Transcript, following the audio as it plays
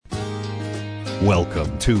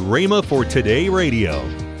Welcome to Rhema for Today Radio.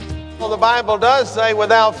 Well, the Bible does say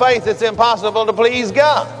without faith it's impossible to please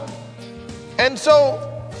God. And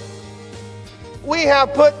so we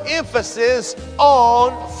have put emphasis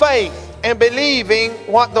on faith and believing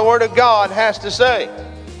what the Word of God has to say.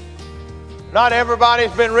 Not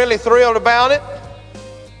everybody's been really thrilled about it.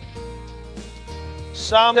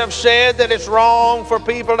 Some have said that it's wrong for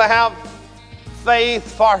people to have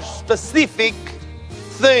faith for specific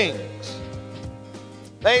things.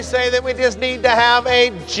 They say that we just need to have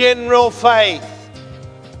a general faith.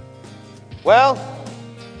 Well,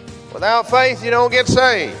 without faith you don't get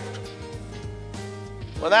saved.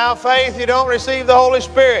 Without faith you don't receive the Holy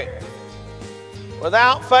Spirit.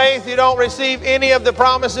 Without faith you don't receive any of the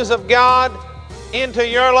promises of God into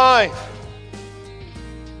your life.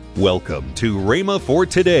 Welcome to Rhema for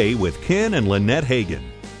Today with Ken and Lynette Hagin.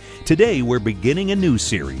 Today we're beginning a new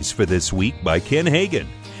series for this week by Ken Hagin.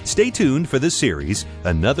 Stay tuned for the series,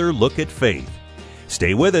 Another Look at Faith.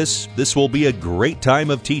 Stay with us. This will be a great time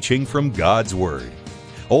of teaching from God's Word.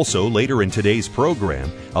 Also, later in today's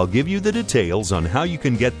program, I'll give you the details on how you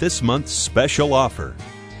can get this month's special offer.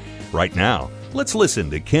 Right now, let's listen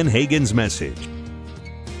to Ken Hagin's message.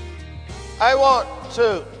 I want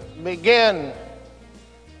to begin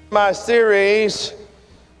my series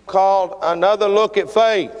called Another Look at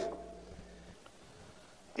Faith.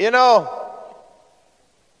 You know,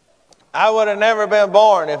 I would have never been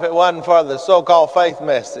born if it wasn't for the so-called faith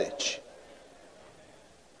message.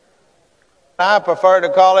 I prefer to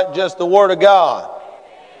call it just the Word of God.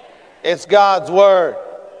 It's God's Word.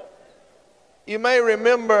 You may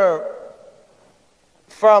remember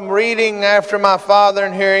from reading after my father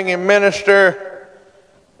and hearing him minister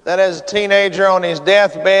that as a teenager on his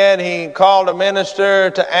deathbed, he called a minister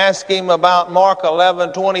to ask him about Mark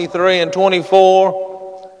 11:23 and 24.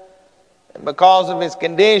 And because of his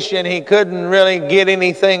condition, he couldn't really get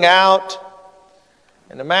anything out.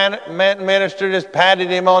 And the minister just patted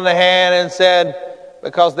him on the hand and said,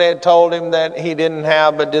 because they had told him that he didn't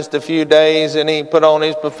have but just a few days, and he put on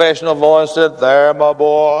his professional voice and said, "There, my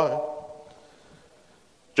boy,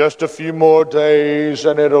 just a few more days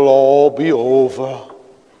and it'll all be over."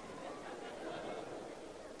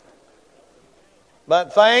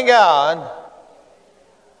 But thank God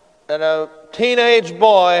that a teenage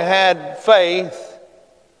boy had faith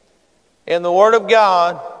in the Word of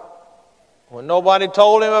God when nobody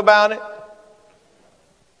told him about it.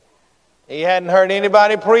 He hadn't heard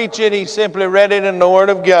anybody preach it. He simply read it in the Word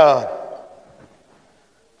of God.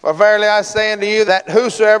 For verily I say unto you that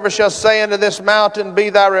whosoever shall say unto this mountain, Be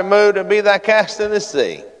thou removed, and be thou cast in the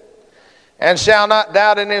sea, and shall not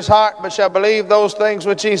doubt in his heart, but shall believe those things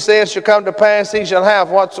which he saith shall come to pass, he shall have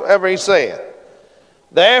whatsoever he saith.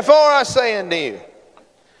 Therefore I say unto you,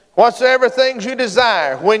 whatsoever things you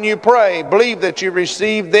desire, when you pray, believe that you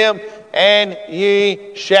receive them, and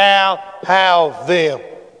ye shall have them.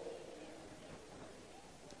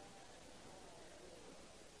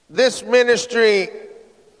 This ministry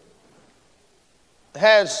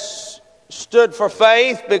has stood for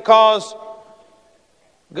faith because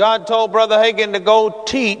God told Brother Hagin to go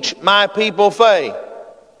teach my people faith.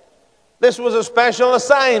 This was a special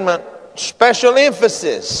assignment, special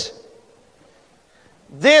emphasis.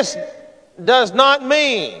 This does not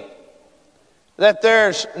mean that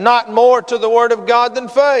there's not more to the Word of God than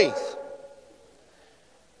faith.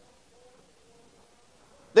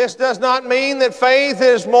 This does not mean that faith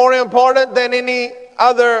is more important than any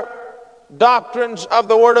other doctrines of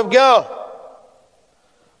the Word of God.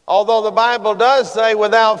 Although the Bible does say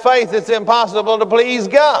without faith it's impossible to please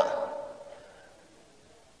God.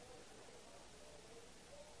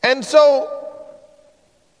 And so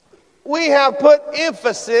we have put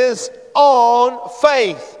emphasis on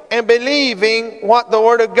faith and believing what the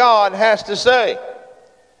Word of God has to say.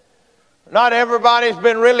 Not everybody's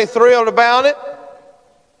been really thrilled about it.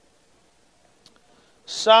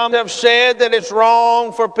 Some have said that it's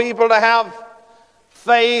wrong for people to have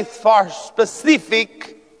faith for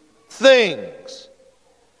specific things.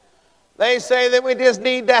 They say that we just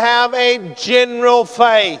need to have a general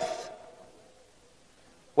faith.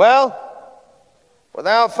 Well,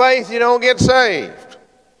 without faith you don't get saved.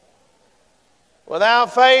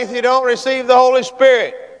 Without faith you don't receive the Holy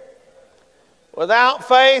Spirit. Without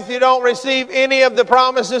faith you don't receive any of the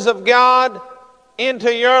promises of God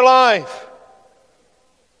into your life.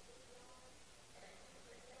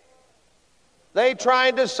 They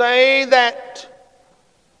tried to say that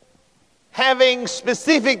having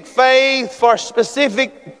specific faith for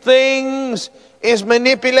specific things is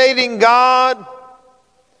manipulating God.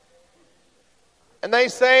 And they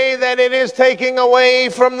say that it is taking away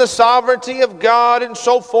from the sovereignty of God and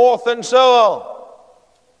so forth and so on.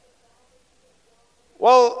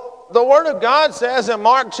 Well, the Word of God says in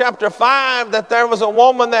Mark chapter 5 that there was a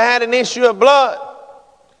woman that had an issue of blood.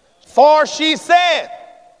 For she said,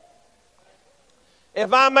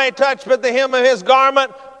 if I may touch but the hem of his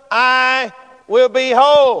garment, I will be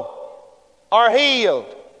whole or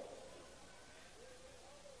healed.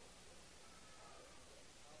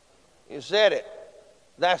 You said it.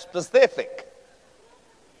 That's specific.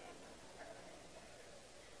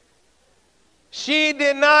 She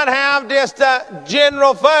did not have just a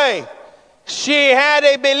general faith. She had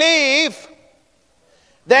a belief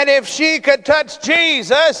that if she could touch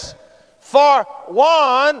Jesus for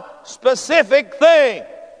one specific thing,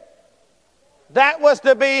 that was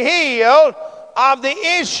to be healed of the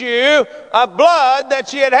issue of blood that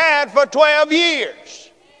she had had for 12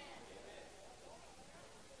 years.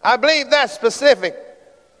 I believe that's specific.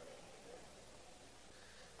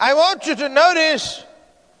 I want you to notice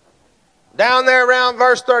down there around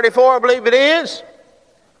verse 34, I believe it is,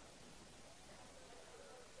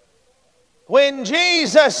 when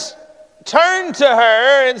Jesus turned to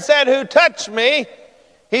her and said, "Who touched me?"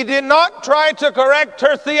 he did not try to correct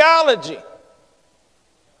her theology.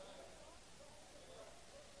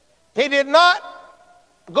 He did not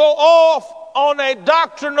go off on a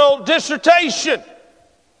doctrinal dissertation.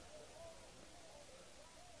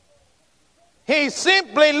 He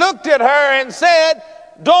simply looked at her and said,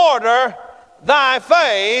 "Daughter, thy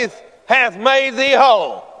faith hath made thee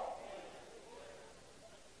whole."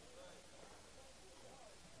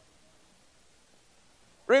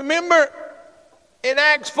 Remember in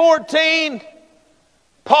Acts 14,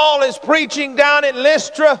 Paul is preaching down in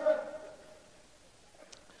Lystra,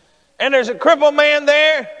 and there's a crippled man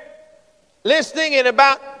there listening. In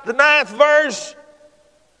about the 9th verse,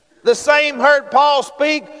 the same heard Paul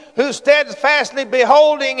speak, who steadfastly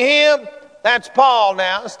beholding him, that's Paul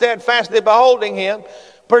now, steadfastly beholding him,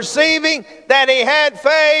 perceiving that he had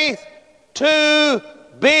faith to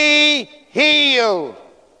be healed.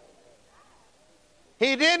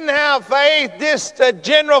 He didn't have faith, just a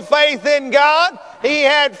general faith in God. He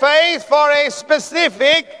had faith for a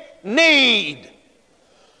specific need.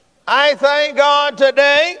 I thank God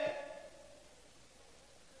today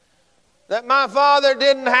that my father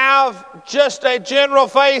didn't have just a general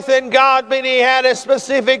faith in God, but he had a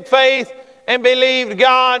specific faith and believed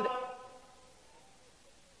God,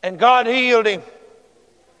 and God healed him.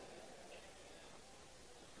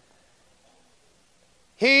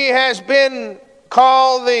 He has been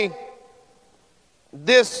called the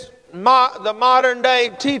modern day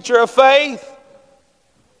teacher of faith.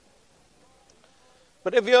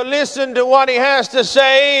 But if you listen to what he has to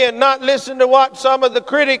say and not listen to what some of the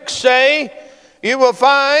critics say, you will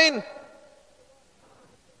find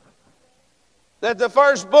that the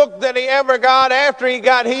first book that he ever got after he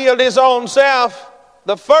got healed his own self,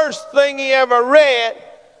 the first thing he ever read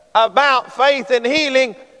about faith and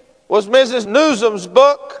healing was Mrs. Newsom's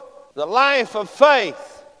book, The Life of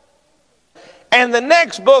Faith. And the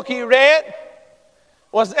next book he read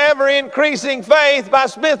was Ever Increasing Faith by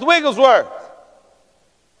Smith Wigglesworth.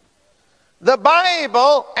 The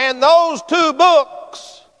Bible and those two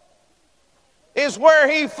books is where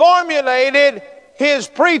he formulated his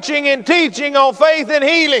preaching and teaching on faith and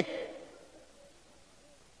healing.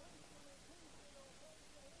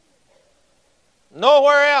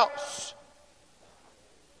 Nowhere else.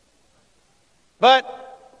 But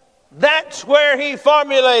that's where he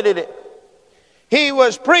formulated it. He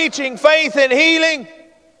was preaching faith and healing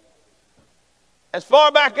as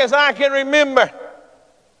far back as I can remember.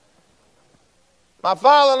 My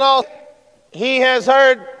father-in-law, he has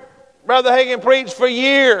heard Brother Hagin preach for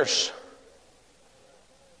years.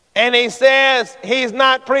 And he says he's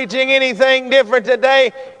not preaching anything different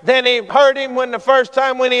today than he heard him when the first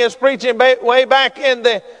time when he was preaching way back in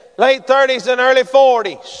the late 30s and early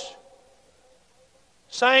 40s.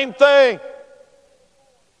 Same thing.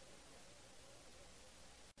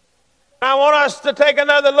 I want us to take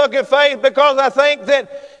another look at faith, because I think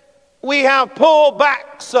that we have pulled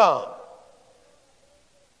back some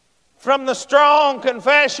from the strong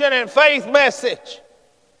confession and faith message.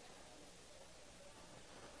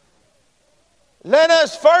 Let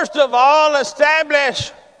us first of all establish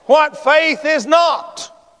what faith is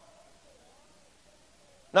not.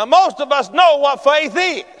 Now, most of us know what faith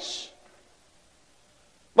is.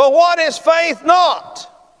 But what is faith not?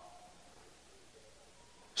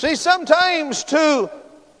 See, sometimes to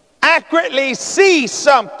accurately see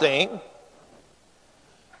something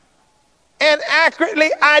and accurately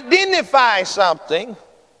identify something,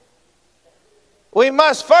 we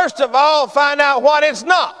must first of all find out what it's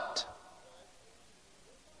not.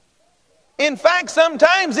 In fact,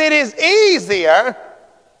 sometimes it is easier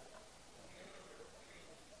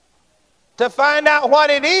to find out what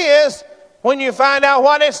it is when you find out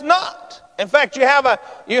what it's not. In fact, you have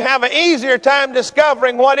an easier time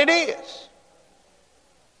discovering what it is.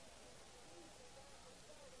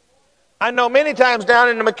 I know many times down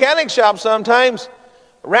in the mechanic shop sometimes,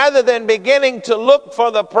 rather than beginning to look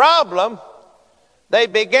for the problem, they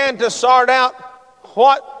began to sort out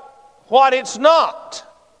what it's not.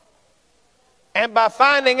 And by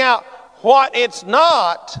finding out what it's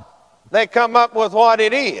not, they come up with what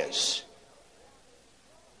it is.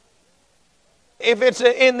 If it's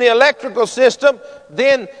in the electrical system,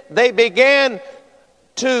 then they began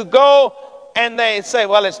to go and they say,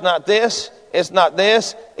 well, it's not this, it's not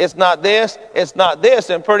this, it's not this, it's not this.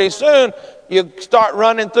 And pretty soon, you start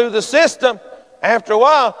running through the system. After a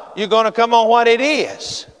while, you're going to come on what it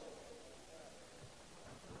is.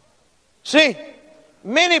 See,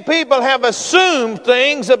 many people have assumed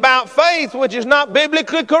things about faith which is not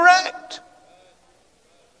biblically correct.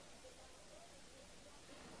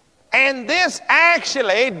 And this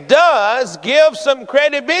actually does give some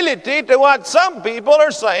credibility to what some people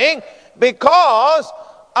are saying because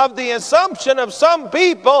of the assumption of some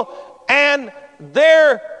people and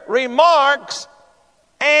their remarks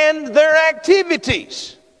and their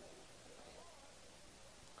activities.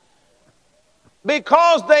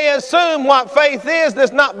 Because they assume what faith is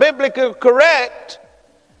that's not biblically correct,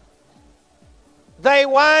 they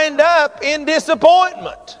wind up in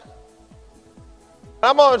disappointment.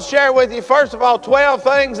 I'm going to share with you, first of all, 12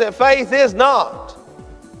 things that faith is not.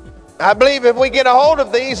 I believe if we get a hold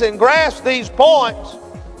of these and grasp these points,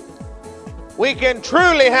 we can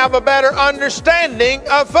truly have a better understanding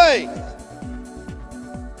of faith.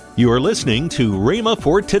 You are listening to Rhema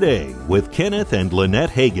for Today with Kenneth and Lynette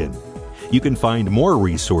Hagin. You can find more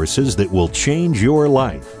resources that will change your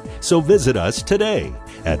life. So visit us today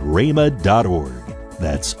at rhema.org.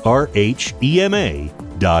 That's RHEMA.org.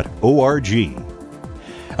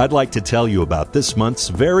 I'd like to tell you about this month's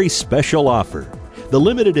very special offer, the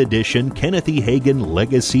limited edition Kenneth E. Hagin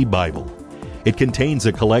Legacy Bible. It contains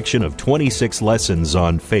a collection of 26 lessons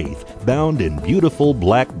on faith, bound in beautiful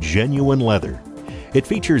black genuine leather. It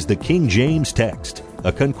features the King James text,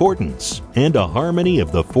 a concordance, and a harmony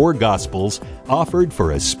of the four Gospels offered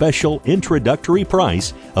for a special introductory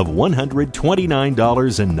price of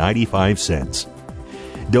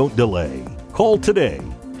 $129.95. Don't delay. Call today.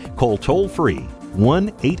 Call toll-free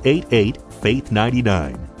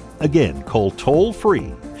 1-888-FAITH-99. Again, call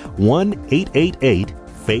toll-free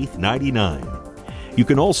 1-888-FAITH-99. You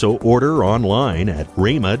can also order online at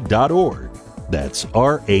rhema.org. That's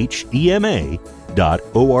RHEMA.org.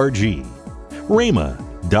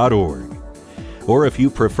 rhema.org. Or if you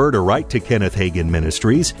prefer to write to Kenneth Hagin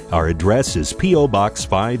Ministries, our address is P.O. Box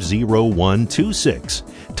 50126,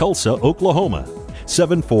 Tulsa, Oklahoma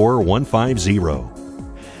 74150.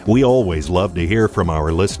 We always love to hear from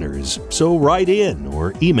our listeners, so write in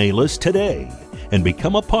or email us today and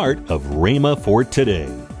become a part of Rhema for Today.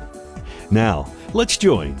 Now, let's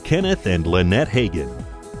join Kenneth and Lynette Hagin.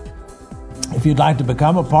 If you'd like to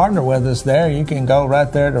become a partner with us there, you can go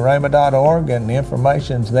right there to rhema.org and the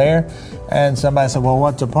information's there. And somebody said, well,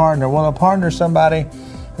 what's a partner? Well, a partner is somebody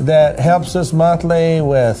that helps us monthly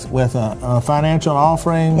with a financial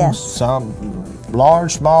offering, yes. Some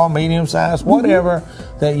large, small, medium-sized, whatever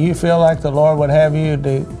that you feel like the Lord would have you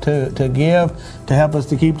to give to help us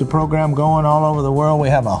to keep the program going all over the world. We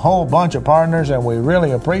have a whole bunch of partners, and we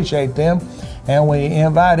really appreciate them. And we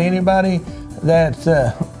invite anybody that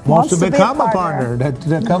wants to become a partner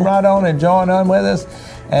to come right on and join on with us.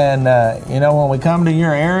 And, when we come to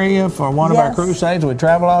your area for one of our crusades, we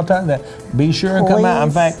travel all the time, be sure and come out.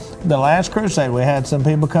 In fact, the last crusade, we had some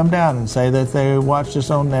people come down and say that they watched us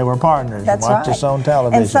they were partners, That's and watched us on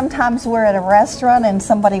television. And sometimes we're at a restaurant and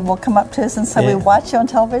somebody will come up to us and say, we watch you on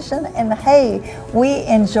television. And hey, we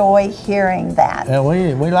enjoy hearing that. And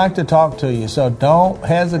we like to talk to you, so don't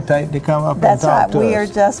hesitate to come up and talk to us. That's right, we are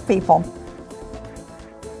just people.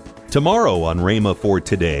 Tomorrow on Rhema for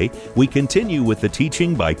Today, we continue with the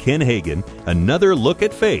teaching by Ken Hagin, Another Look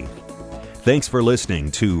at Faith. Thanks for listening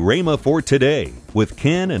to Rhema for Today with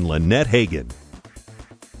Ken and Lynette Hagin.